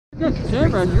Good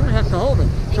camera, you're gonna have to hold it.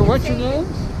 So what's your names?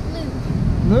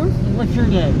 Luke. Luke? And what's your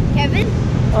name? Kevin.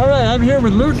 Alright, I'm here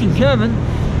with Luke and Kevin.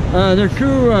 They're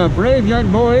two brave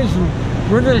young boys,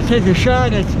 and we're gonna take a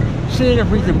shot at seeing if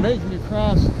we can make it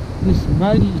across this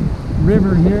mighty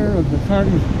river here of the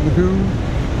Cardiff Lagoon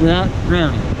without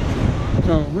drowning.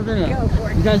 So we're gonna go for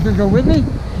it. You guys gonna go with me?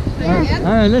 Yeah.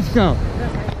 Alright, let's go.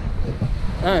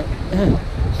 Alright.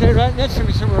 Stay right next to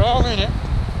me so we're all in it.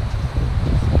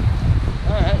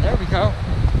 Alright, there we go.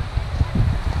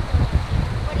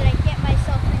 What did I get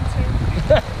myself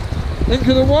into?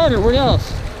 Into the water, what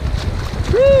else?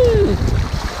 Whee!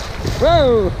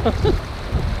 Whoa!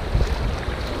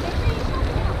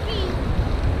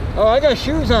 Oh, I got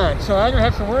shoes on, so I don't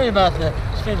have to worry about the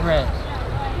stingrays.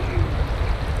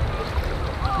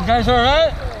 You guys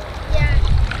alright? Yeah.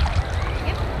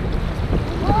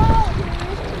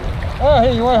 Oh,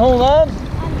 hey, you want to hold on?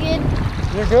 I'm good.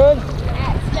 You're good?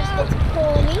 That's just what's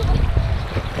pulling me.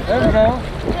 There we go.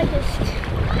 I just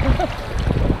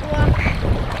walk.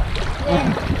 Then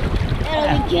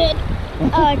that'll be good.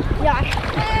 Oh, Josh.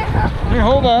 Here,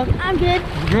 hold on. I'm good.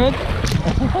 You good?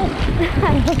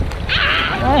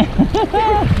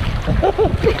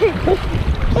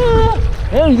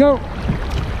 There you go.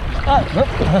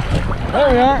 There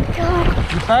we are. God,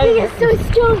 You fighting he is so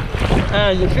strong.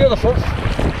 You feel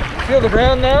the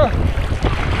ground now?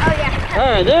 Oh yeah.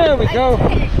 Alright, there we go.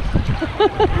 Oh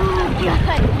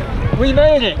God. We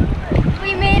made it.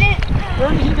 We made it.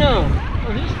 Where did he go?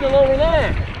 Oh, he's still over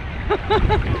there.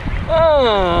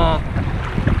 Oh.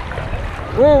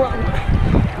 Well,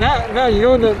 now you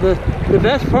know the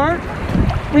best part?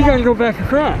 We gotta go back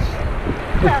across.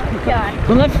 Oh God.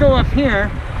 So let's go up here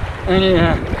and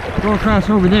go across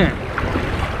over there.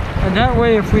 And that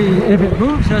way, if it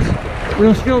moves us,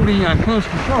 we'll still be close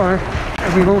to shore,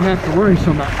 and we won't have to worry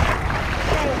so much.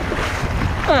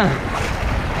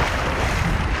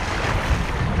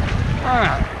 All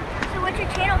right. So what's your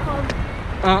channel called?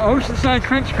 Oceanside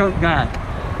Trench Coat Guy.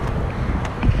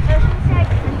 Oceanside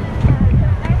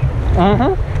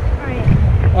Uh-huh.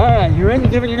 Alright. All right, you ready to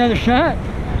give it another shot?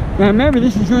 Now remember,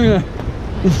 it's going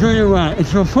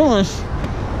to pull us,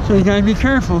 so you gotta be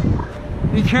careful.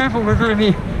 Be careful, we're going to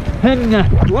be heading,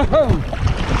 whoa!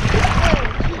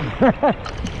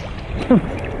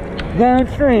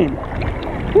 Downstream.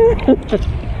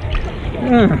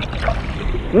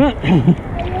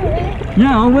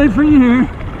 Yeah, I'll wait for you here.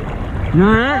 You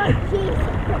alright?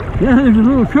 Yeah, there's a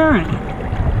little current.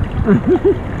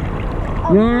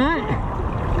 You alright?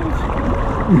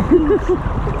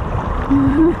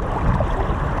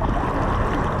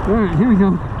 Alright, here we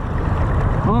go.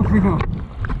 Off we go.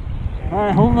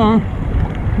 Alright, hold on.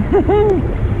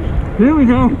 Here we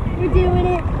go. We're doing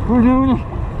it. We're doing it.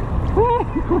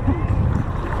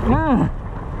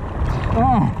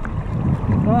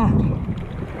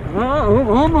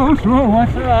 Almost. Whoa,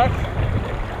 watch the rocks.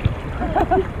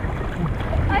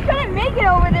 I couldn't make it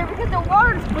over there because the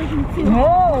water's pushing too. No,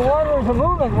 the water was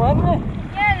moving, wasn't it?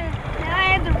 Yeah, and I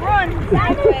had to run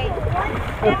sideways.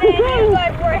 And then you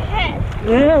guys were ahead.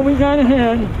 Yeah, we got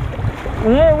ahead.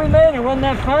 And there we made it. Wasn't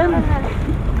that fun?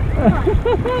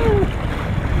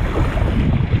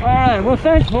 Alright, well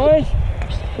thanks boys.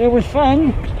 It was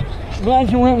fun. Glad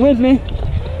you went with me.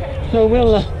 So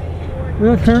we'll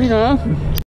turn it off.